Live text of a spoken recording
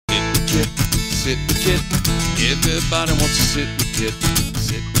sit with Kit. Everybody wants to sit with Kit.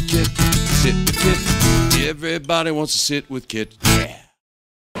 Sit with Kit. Sit with Kit. Everybody wants to sit with Kit. Yeah.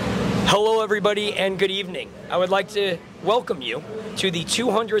 Hello everybody and good evening. I would like to welcome you to the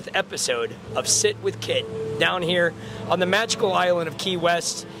 200th episode of Sit with Kit down here on the magical island of Key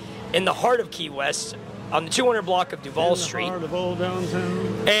West, in the heart of Key West, on the 200 block of Duval Street. Heart of old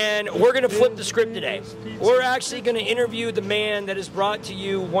downtown. And we're going to flip the script today. We're actually going to interview the man that has brought to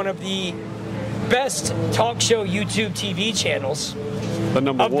you one of the best talk show YouTube TV channels The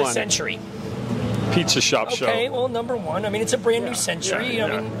number of the one century. pizza shop show. Okay, well, number one. I mean, it's a brand new century. Yeah.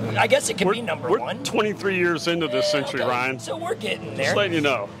 I mean, I guess it can be number We're one. 23 years into this century, Okay, Ryan. so we're getting there. Just letting you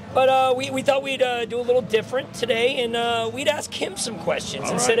know. But we thought we'd do a little different today, and we'd ask him some questions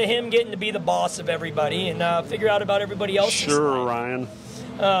instead of him getting to be the boss of everybody and figure out about everybody else's Sure, life. Ryan.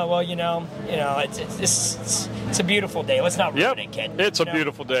 Well, you know, it's a beautiful day. Let's not ruin it, Kit. It's You a know?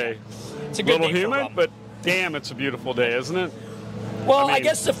 beautiful day. It's a A good little day for humid, rum. but damn, it's a beautiful day, isn't it? Well, I I mean-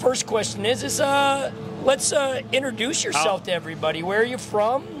 guess the first question is let's introduce yourself to everybody. Where are you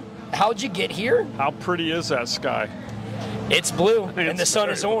from? How'd you get here? How pretty is that sky? It's blue, and the It's sun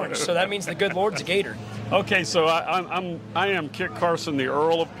is very orange, blue. so that means the good Lord's a gator. Okay, so I am Kit Carson, the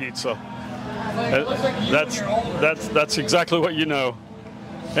Earl of Pizza. That's exactly what you know.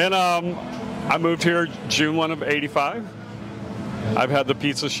 And I moved here June 1 of '85. I've had the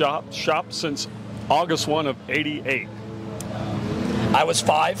pizza shop since August 1 of '88. I was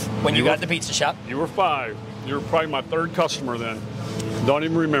 5 when you You got were- the pizza shop. You were 5. You were probably my 3rd customer then. Don't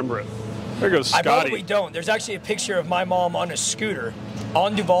even remember it. There goes I Scotty. probably don't. There's actually a picture of my mom on a scooter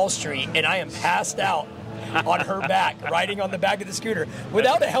on Duval Street, and I am passed out on her back, riding on the back of the scooter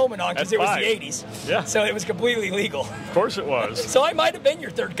without a helmet on because At it was 5. the 80s. Yeah. So it was completely legal. Of course it was. So I might have been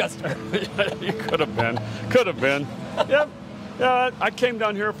your 3rd customer. You could have been. Could have been. Yep. Yeah, I came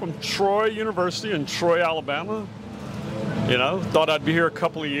down here from Troy University in Troy, Alabama. You know, thought I'd be here a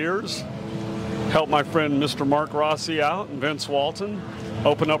couple of years. Helped my friend Mr. Mark Rossi out and Vince Walton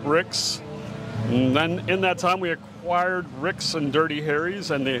open up Rick's. And then in that time we acquired Rick's and Dirty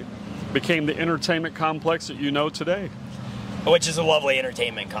Harry's, and they became the entertainment complex that you know today. Which is a lovely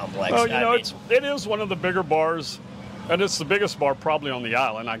entertainment complex. Well, you know, I mean, it is one of the bigger bars, and it's the biggest bar probably on the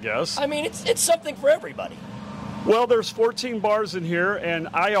island, I guess. I mean, it's something for everybody. Well, there's 14 bars in here, and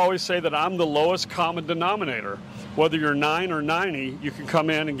I always say that I'm the lowest common denominator. Whether you're 9 or 90, you can come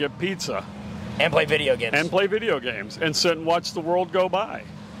in and get pizza. And play video games. And play video games and sit and watch the world go by.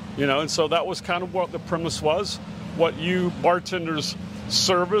 You know, and so that was kind of what the premise was. What you bartenders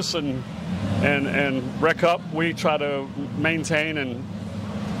service and wreck up, we try to maintain and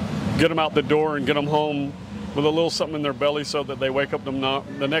get them out the door and get them home with a little something in their belly so that they wake up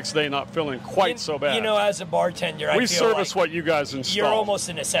the next day not feeling quite so bad. You know, as a bartender, I we feel service like what you guys install. you're almost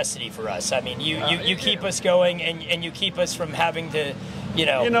a necessity for us. I mean, you keep us going, and you keep us from having to, you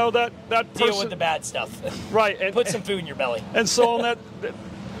know that deal person, with the bad stuff. right? And, Put some food in your belly. And so on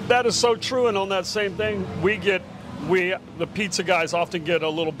that is so true. And on that same thing, the pizza guys often get a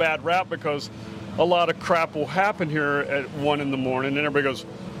little bad rap because a lot of crap will happen here at 1 in the morning, and everybody goes,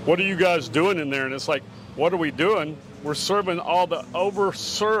 "What are you guys doing in there?" And it's like, what are we doing? We're serving all the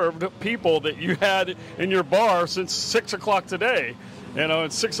overserved people that you had in your bar since 6 o'clock today. You know,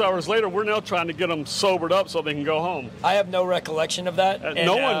 and 6 hours later, we're now trying to get them sobered up so they can go home. I have no recollection of that. And,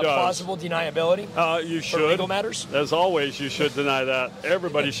 no one does. Plausible deniability. You should. For legal matters. As always, you should deny that.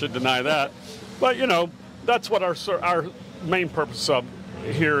 Everybody should deny that. But, you know, that's what our main purpose of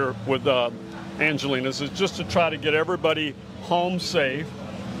here with Angelina's is just to try to get everybody home safe,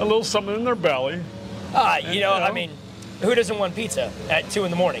 a little something in their belly. I mean, who doesn't want pizza at 2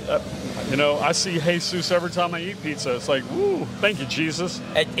 in the morning? You know, I see Jesus every time I eat pizza. It's like, woo, thank you, Jesus.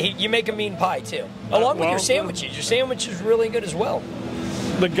 You make a mean pie, too. Along with your sandwiches. Your sandwich is really good as well.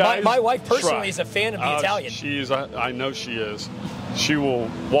 The guys My wife personally try. is a fan of the Italian. I know she is. She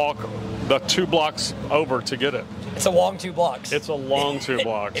will walk the 2 blocks over to get it. It's a long 2 blocks. It's a long 2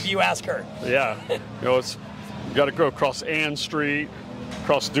 blocks. If you ask her. Yeah. You know, you got to go across Ann Street,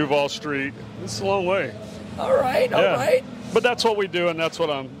 across Duval Street. It's a long way. All right. But that's what we do, and that's what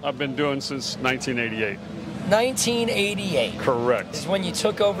I've been doing since 1988. 1988. Correct. Is when you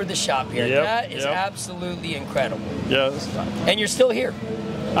took over the shop here. Yep, That is absolutely incredible. Yes. And you're still here.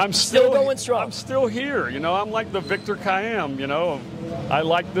 I'm still going strong. I'm still here. You know, I'm like the Victor Kayam, you know. I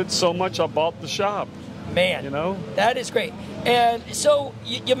liked it so much I bought the shop. Man, you know? That is great. And so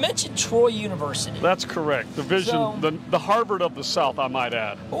you mentioned Troy University. That's correct. The vision, So- the Harvard of the South, I might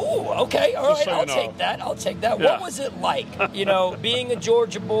add. Oh, okay. All right. so you I'll know. take that. I'll take that. Yeah. What was it like, you know, being a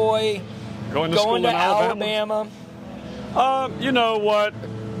Georgia boy, Going to school in Alabama? You know what?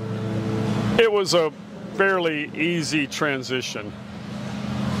 It was a fairly easy transition,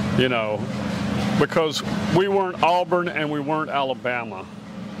 you know, because we weren't Auburn and we weren't Alabama.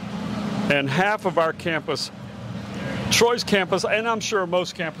 And half of our campus, Troy's campus, and I'm sure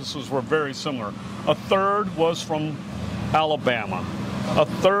most campuses were very similar. A third was from Alabama. A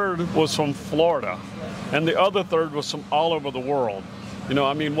third was from Florida. And the other third was from all over the world. You know,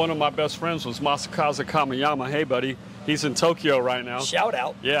 I mean, one of my best friends was Masakazu Kamiyama. Hey, buddy. He's in Tokyo right now. Shout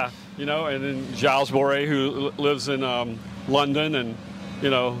out. Yeah, you know, and then Giles Boré, who lives in London. And, you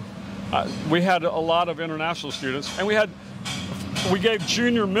know, we had a lot of international students. And we gave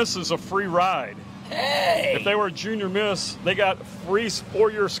junior misses a free ride. Hey! If they were a junior miss, they got free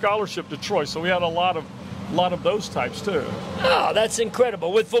 4-year scholarship to Troy. So we had a lot of those types too. Oh, that's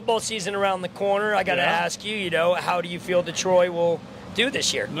incredible. With football season around the corner, I got to ask you, you know, how do you feel that Troy will do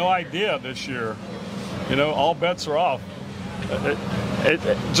this year? No idea this year. You know, all bets are off.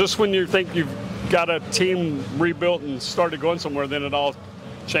 Just when you think you've got a team rebuilt and started going somewhere, then it all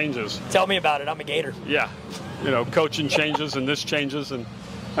changes. Tell me about it. I'm a Gator. Yeah. You know, coaching changes and this changes, and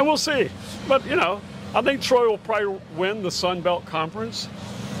we'll see. But, you know, I think Troy will probably win the Sun Belt Conference.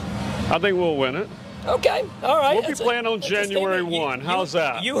 I think we'll win it. Okay, all right. We'll be playing on January 1. How's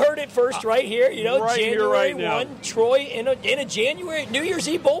that? You heard it first right here. You know, right January here, right 1, Troy in a January New Year's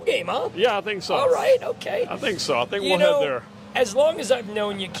Eve bowl game, huh? Yeah, I think so. All right, okay. I think so. I think You we'll know, head there. As long as I've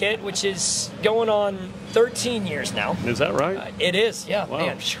known you, Kit, which is going on 13 years now. Is that right? It is, yeah. Wow.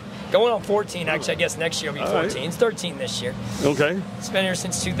 Man, going on 14. Actually, I guess next year will be 14. Right. It's 13 this year. Okay. It's been here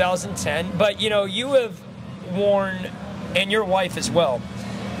since 2010. But, you know, you have worn, and your wife as well,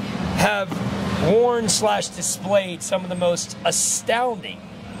 have worn / displayed some of the most astounding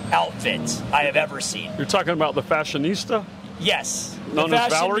outfits I have ever seen. You're talking about the fashionista? Yes. Known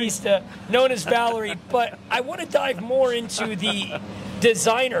as Valerie? Fashionista, known as Valerie. But I want to dive more into the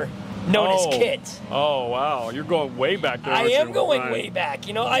designer known as Kit. Oh, wow. You're going way back there. I aren't am you, going Brian? way back.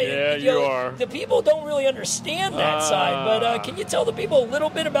 You know, You are. The people don't really understand that side. But can you tell the people a little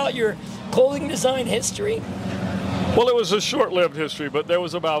bit about your clothing design history? Well, it was a short-lived history, but there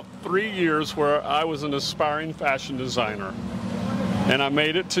was about 3 years where I was an aspiring fashion designer. And I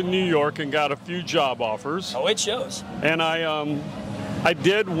made it to New York and got a few job offers. Oh, it shows. And I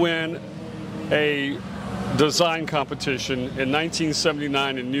did win a design competition in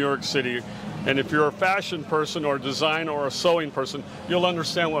 1979 in New York City. And if you're a fashion person or a design or a sewing person, you'll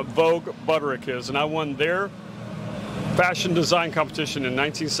understand what Vogue Butterick is. And I won their fashion design competition in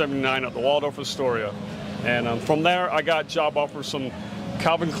 1979 at the Waldorf Astoria. And from there, I got job offers from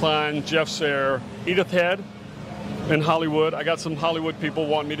Calvin Klein, Jeff Sayre, Edith Head in Hollywood. I got some Hollywood people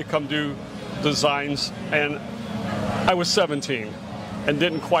wanting me to come do designs. And I was 17 and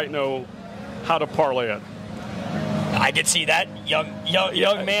didn't quite know how to parlay it. I could see that young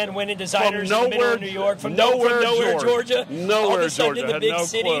man winning designers in the middle of New York, from nowhere, Georgia. Nowhere, all of a sudden Georgia. in the big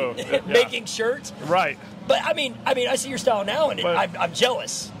city, Yeah. making shirts. Right. But I mean, I see your style now, and I'm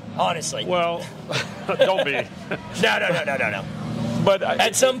jealous, honestly. Well, don't be. No. But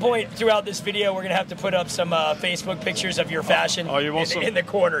at some point throughout this video, we're gonna have to put up some Facebook pictures of your fashion in the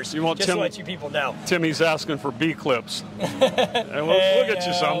corners. You want just to let you people know. Timmy's asking for B clips, and we'll get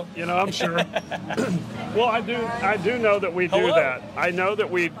you some. You know, I'm sure. Well, I do know that we do that. I know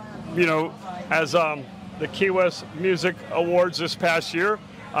that we, you know, as the Key West Music Awards this past year,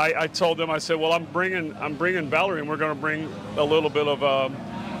 I told them, I said, well, I'm bringing Valerie, and we're going to bring a little bit of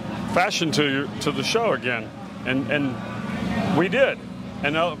fashion to the show again, and we did.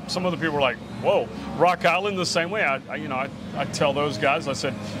 And some of the people were like, whoa. Rock Island the same way. I tell those guys, I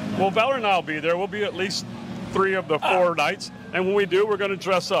said, well, Valerie and I will be there. We'll be at least 3 of the 4 nights, and when we do, we're going to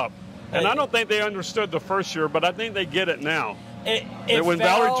dress up. And I don't think they understood the first year, but I think they get it now. When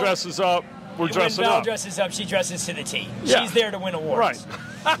Valerie dresses up, we're dressing up. When Val dresses up, she dresses to the T. Yeah. She's there to win awards.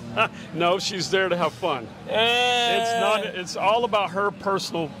 Right. No, she's there to have fun. It's all about her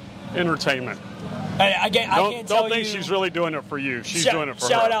personal entertainment. I can't tell you. Don't think she's really doing it for you. She's doing it for her.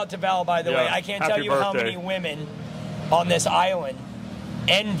 Shout out to Val, by the way. I can't tell you how many women on this island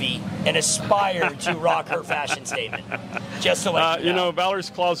envy and aspire to rock her fashion statement. Just to let you know. You know,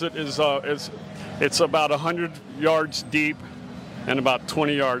 Valerie's closet is it's about 100 yards deep and about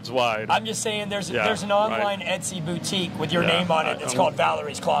 20 yards wide. I'm just saying, there's an online Etsy boutique with your name on it. It's called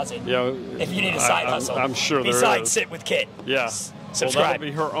Valerie's Closet. Yeah, if you need a side hustle, I'm sure there is. Besides Sit with Kit. Yeah. Subscribe. Well, that'll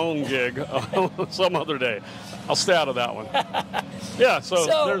be her own gig some other day. I'll stay out of that one. Yeah, so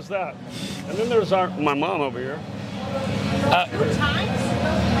there's that. And then there's my mom over here. Your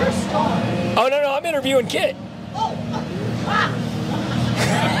times? Your star. Oh, no, I'm interviewing Kit. Oh, wow.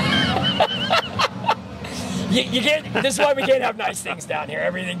 You can't. This is why we can't have nice things down here.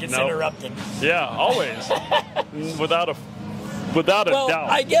 Everything gets interrupted. Yeah, always. Without a doubt.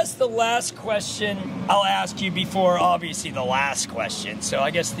 I guess the last question I'll ask you before, obviously, the last question. So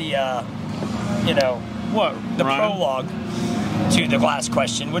I guess the, What, the Ryan? prologue to the last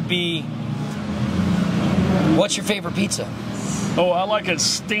question would be, what's your favorite pizza? Oh, I like it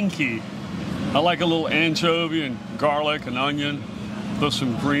stinky. I like a little anchovy and garlic and onion. Throw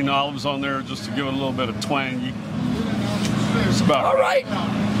some green olives on there just to give it a little bit of twang. It's about All right.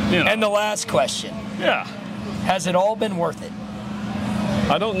 You know. And the last question. Yeah. Has it all been worth it?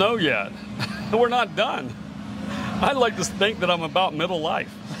 I don't know yet. We're not done. I like to think that I'm about middle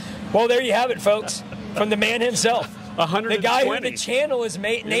life. Well, there you have it, folks. From the man himself. 120. The guy who the channel is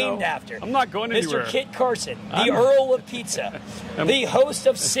named after. I'm not going anywhere. Mr. Kit Carson, the Earl of Pizza, the host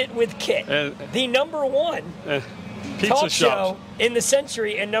of Sit with Kit, the number one pizza talk shops. show in the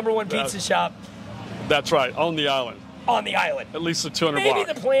century and number one pizza shop That's right, on the island. on the island. At least the 200 Maybe block.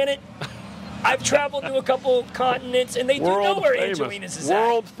 the planet. I've traveled to a couple continents, and they do know where Angelina's is at.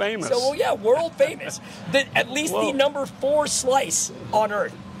 World famous. So, well, yeah, world famous. At least the number 4 slice on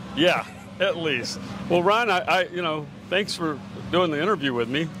Earth. Yeah, at least. Well, Ryan, I thanks for doing the interview with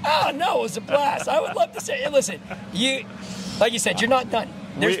me. Oh, no, it was a blast. I would love to say, listen, like you said, you're not done.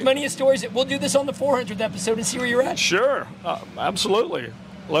 There's plenty of stories. We'll do this on the 400th episode and see where you're at. Sure, absolutely.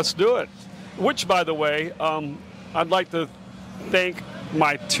 Let's do it. Which, by the way, I'd like to thank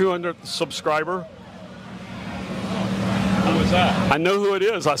my 200th subscriber. Who was that? I know who it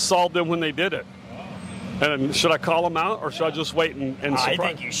is. I saw them when they did it. And should I call him out, or should I just wait and surprise? I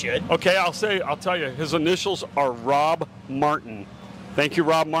think you should. Okay, I'll tell you. His initials are Rob Martin. Thank you,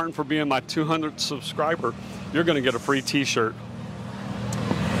 Rob Martin, for being my 200th subscriber. You're going to get a free T-shirt.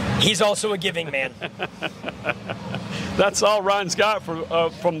 He's also a giving man. That's all Ryan's got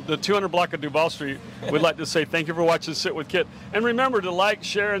from the 200 block of Duval Street. We'd like to say thank you for watching Sit with Kit. And remember to like,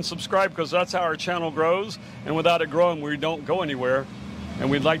 share, and subscribe, because that's how our channel grows. And without it growing, we don't go anywhere. And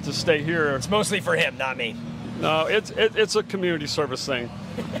we'd like to stay here. It's mostly for him, not me. No, it's a community service thing.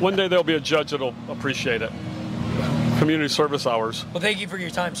 One day there'll be a judge that'll appreciate it. Community service hours. Well, thank you for your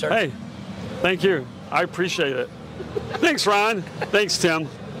time, sir. Hey, thank you. I appreciate it. Thanks, Ryan. Thanks, Tim.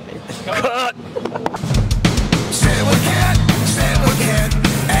 Cut. Sit with Kit, sit with Kit.